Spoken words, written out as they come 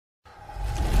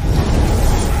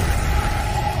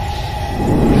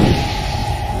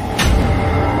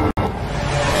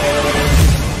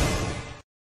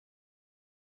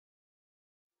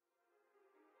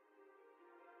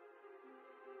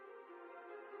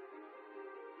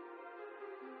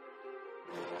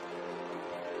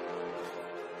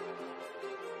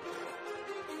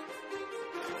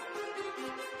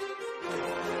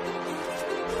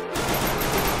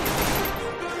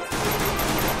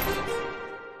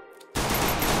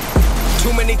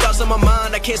Too many thoughts on my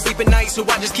mind, I can't sleep at night, so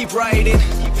I just keep writing.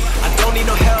 I don't need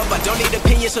no help, I don't need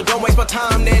opinions, so don't waste my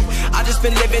time then. I just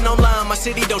been living online, my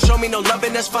city don't show me no love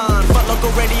and that's fine. Fuck local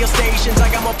radio stations,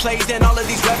 I got more plays than all of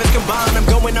these rappers combined. I'm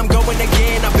going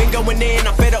again, I've been going in,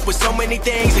 I'm fed up with so many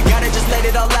things. I gotta just let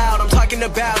it all out, I'm talking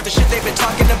about the shit they've been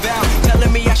talking about.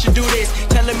 Telling me I should do this,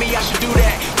 telling me I should do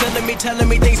that. Telling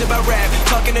me things about rap.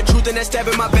 Talking the truth and that stab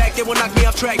in my back, they will knock me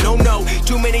off track. No,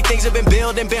 too many things have been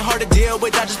building, been hard to deal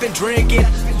with, I just been drinking.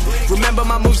 Remember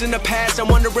my moves in the past, I'm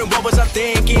wondering what was I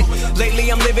thinking. Lately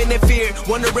I'm living in fear,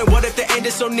 wondering what if the end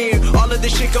is so near. All of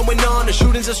this shit going on, the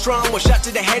shootings are strong. One shot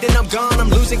to the head and I'm gone. I'm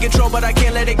losing control but I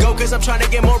can't let it go, cause I'm trying to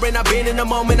get more and I've been in the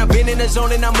moment. I've been in the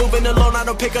zone and I'm moving alone. I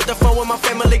don't pick up the phone when my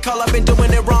family call, I've been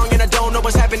doing it wrong and I don't know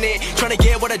what's happening. Trying to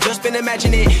get what I just been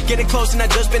imagining, getting close and I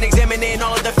just been examining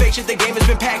all of the fake shit the game has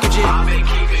been packaging. I've been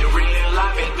keeping real,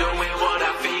 I've been doing what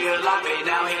I feel. I've been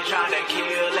out here trying to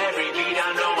kill every beat,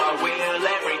 I know I will.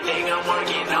 Everything I'm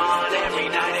working on, every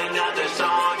night another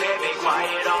song. They've been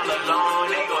quiet all along,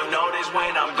 they gon' notice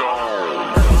when I'm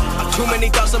gone. Too many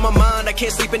thoughts on my mind, I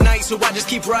can't sleep at night, so I just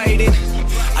keep writing.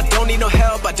 I don't need no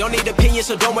help, I don't need opinions,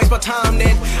 so don't waste my time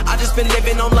then. I just been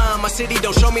living online, my city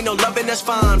don't show me no love and that's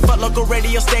fine. Fuck local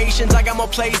radio stations, I got more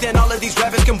plays than all of these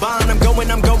rappers combined. I'm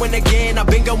going again, I've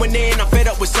been going in, I'm fed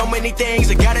up with so many things.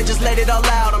 I gotta just let it all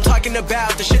out, I'm talking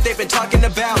about the shit they've been talking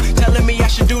about. Telling me I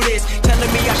should do this,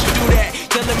 telling me I should do that.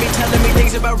 Telling me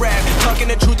things about rap. Talking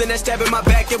the truth and that stab in my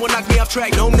back, they will knock me off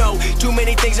track. No, too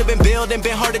many things have been building,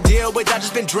 been hard to deal with, I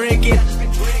just been drinking.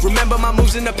 Remember my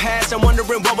moves in the past, I'm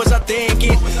wondering what was I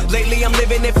thinking. Lately I'm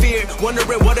living in fear,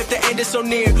 wondering what if the end is so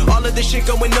near. All of this shit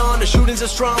going on, the shootings are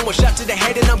strong. One shot to the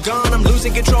head and I'm gone. I'm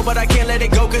losing control but I can't let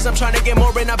it go, cause I'm trying to get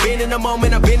more and I've been in the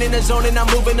moment. I've been in the zone and I'm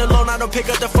moving alone. I don't pick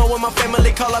up the phone when my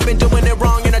family call, I've been doing it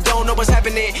wrong and I don't know what's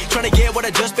happening. Trying to get what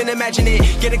I just been imagining,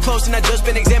 getting close and I just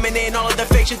been examining all of the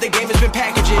fake shit the game has been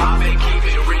packaging. I've been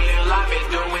keeping real, I've been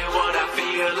doing what I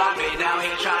feel. I've been out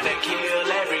here trying to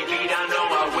kill every beat, I know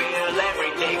I will.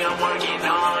 Everything I'm working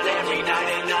on, every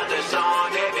night another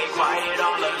song. They've been quiet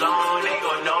all along, they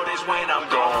gon' notice when I'm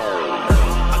gone.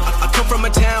 I come from a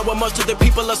town where most of the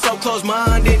people are so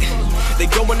close-minded. They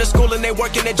go into school and they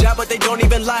work in a job but they don't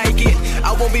even like it.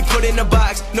 I won't be put in a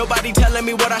box, nobody telling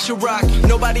me what I should rock.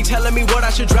 Nobody telling me what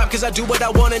I should drop, cause I do what I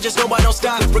want and just know I don't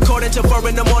stop. Recording till 4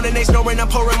 in the morning, they snoring, I'm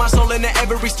pouring my soul into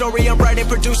every story. I'm writing,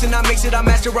 producing, I mix it, I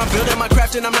master, I'm building my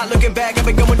craft and I'm not looking back. I've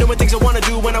been going doing things I wanna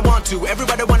do when I want to.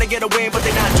 Everybody wanna get away but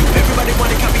they not do. Everybody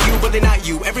wanna copy you but they not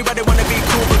you. Everybody wanna be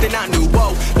cool but they not new.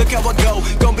 Whoa, look how I go,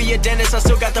 gon' be a dentist, I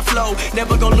still got the flow.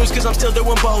 Never gon' lose cause I'm still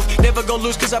doing both. Never gon'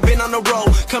 lose cause I've been on the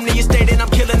road. Come to your state and I'm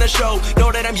killing the show.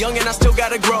 Know that I'm young and I still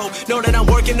gotta grow. Know that I'm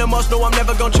working the most, know I'm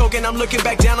never gon' choke. And I'm looking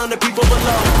back down on the people below.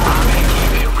 I've been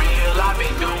keeping real, I've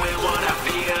been doing what I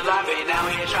feel. I've been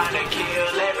out here trying to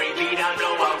kill every beat, I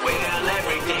know I will.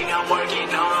 Everything I'm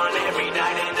working on, every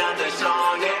night another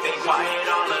song. They've been quiet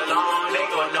all along, they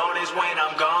gon' notice when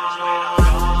I'm gone.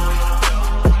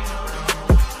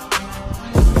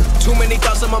 Too many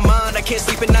thoughts on my mind, I can't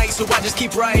sleep at night, so I just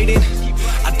keep writing.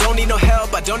 I don't need no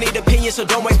help, I don't need opinions, so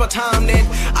don't waste my time then.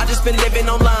 I just been living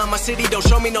online, my city don't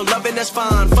show me no love and that's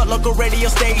fine. Fuck local radio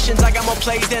stations, I got more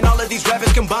plays than all of these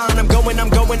rappers combined. I'm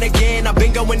going again, I've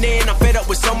been going in, I'm fed up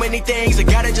with so many things. I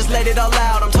gotta just let it all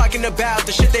out, I'm talking about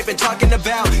the shit they've been talking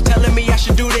about. Telling me I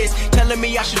should do this, telling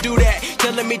me I should do that.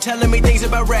 Telling me things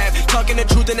about rap. Talking the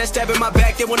truth and that stab in my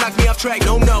back, they will knock me off track.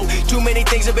 No, too many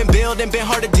things have been building, been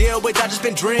hard to deal with, I just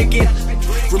been drinking.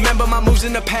 Remember my moves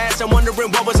in the past, I'm wondering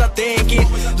what was I thinking.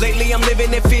 Lately I'm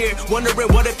living in fear,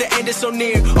 wondering what if the end is so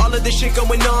near. All of this shit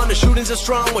going on, the shootings are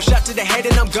strong. One shot to the head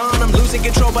and I'm gone. I'm losing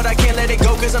control but I can't let it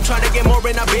go, cause I'm trying to get more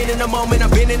and I've been in the moment.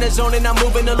 I've been in the zone and I'm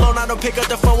moving alone. I don't pick up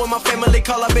the phone when my family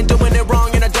call, I've been doing it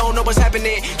wrong and I don't know what's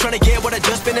happening. Trying to get what I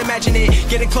just been imagining,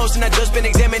 getting close and I just been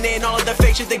examining all of the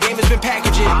fake shit the game has been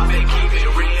packaging. I've been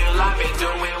keeping real, I've been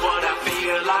doing what I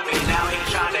feel. I've been out here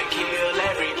trying to kill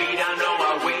every beat, I know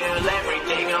I will.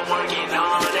 Everything I'm working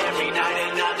on, every night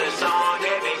another song.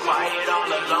 They've been quiet all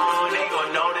along, they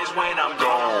gon' notice when I'm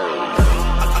gone.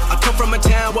 I come from a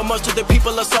town where most of the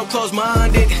people are so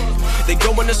close-minded. They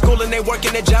go into school and they work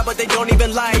in a job but they don't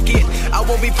even like it. I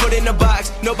won't be put in a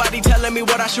box, nobody telling me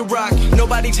what I should rock.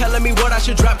 Nobody telling me what I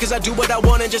should drop, cause I do what I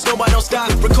want and just know I don't stop.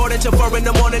 Recording till 4 in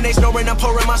the morning, they snoring, I'm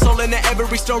pouring my soul into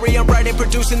every story. I'm writing,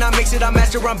 producing, I mix it, I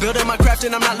master, I'm building my craft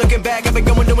and I'm not looking back. I've been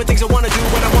going doing things I wanna do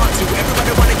when I want to.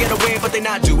 Everybody wanna get away but but they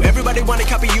not do. Everybody wanna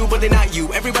copy you, but they not you.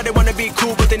 Everybody wanna be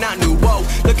cool, but they not new. Whoa,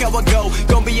 look how I go.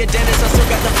 Gonna be a dentist, I still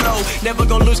got the flow. Never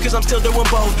gonna lose cause I'm still doing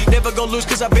both. Never gonna lose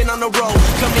cause I've been on the road.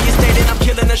 Come to your state and I'm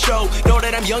killing the show. Know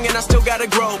that I'm young and I still gotta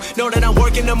grow. Know that I'm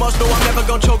working the most, no I'm never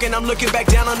gonna choke. And I'm looking back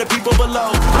down on the people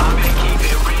below. I've been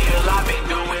keeping real, I've been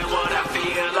doing what I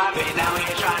feel. I've been out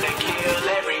here trying to kill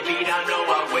every beat, I know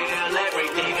I will.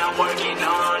 Everything I'm working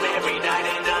on, every night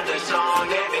another song.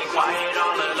 They've been quiet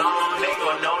all along, they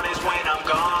gon' notice when I'm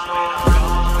gone.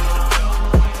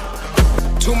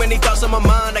 Too many thoughts on my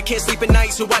mind, I can't sleep at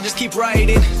night, so I just keep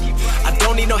writing. I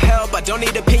don't need no help, I don't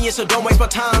need opinions, so don't waste my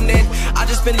time then. I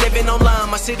just been living online,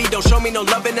 my city don't show me no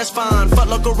loving, that's fine. Fuck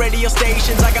local radio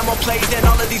stations, I got more plays than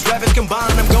all of these rappers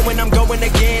combined. I'm going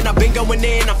again, I've been going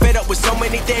in, I'm fed up with so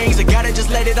many things. I gotta just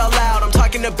let it all out, I'm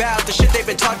talking about the shit they've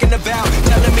been talking about.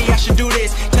 Telling me I should do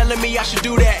this, telling me I should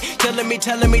do that. Telling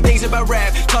me things about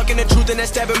rap. Talking the truth and that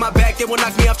stab in my back, they will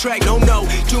knock me off track, no.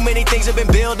 Too many things have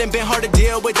been building, been hard to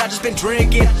deal with, I just been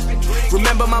drinking.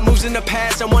 Remember my moves in the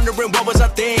past, I'm wondering what was I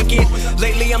thinking.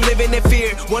 Lately I'm living in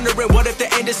fear, wondering what if the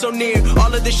end is so near.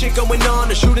 All of this shit going on,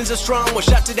 the shootings are strong. One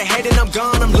shot to the head and I'm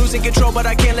gone. I'm losing control but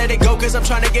I can't let it go, cause I'm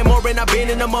trying to get more. And I've been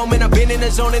in the moment, I've been in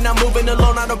the zone, and I'm moving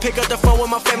alone. I don't pick up the phone when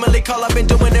my family call, I've been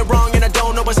doing it wrong and I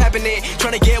don't know what's happening.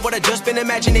 Trying to get what I just been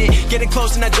imagining, getting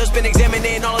close and I just been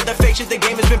examining all of the fake shit the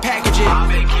game has been packaging. I've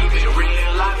been keeping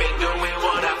real, I've been doing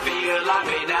what I feel. I've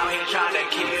been out here trying to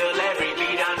kill every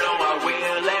beat, I know I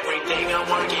will. Everything I'm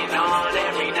working on,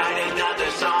 every night another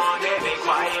song. They've been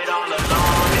quiet all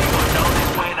along, they gon'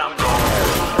 notice when I'm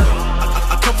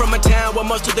gone. I come from a town where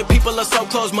most of the people are so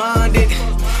close-minded.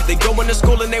 They go into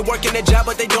school and they work in a job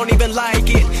but they don't even like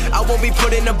it. I won't be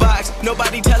put in a box,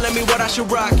 nobody telling me what I should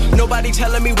rock. Nobody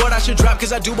telling me what I should drop,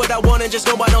 cause I do what I want and just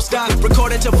know I don't stop.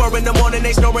 Recording till 4 in the morning,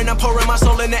 they snoring. I'm pouring my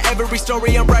soul into every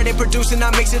story. I'm writing, producing, I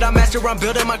mix it, I master. I'm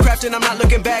building my craft and I'm not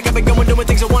looking back. I've been going doing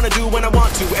things I wanna do when I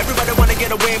want to. Everybody wanna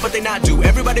get a win but they not do.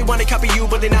 Everybody wanna copy you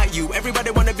but they not you.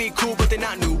 Everybody wanna be cool but they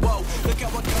not new. Whoa, look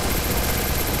how I go.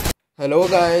 Hello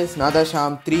guys, நான் தான்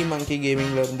Sham 3 monkey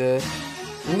gamingல இருந்து.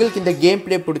 உங்களுக்கு இந்த game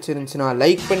play பிடிச்சிருந்துச்சுன்னா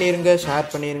like பண்ணிருங்க, share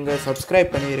பண்ணிருங்க,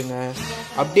 subscribe பண்ணிருங்க.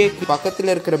 அப்படியே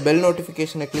பக்கத்துல இருக்கிற பெல்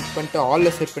நோட்டிஃபிகேஷனை கிளிக் பண்ணிட்டு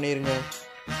ஆல்ல செட் பண்ணிருங்க.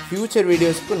 ஃபியூச்சர்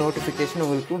வீடியோஸ்க்கு நோட்டிஃபிகேஷன்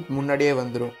உங்களுக்கு முன்னாடியே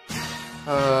வந்துடும்.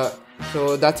 So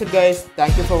that's it guys.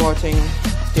 Thank you for watching.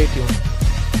 Stay tuned.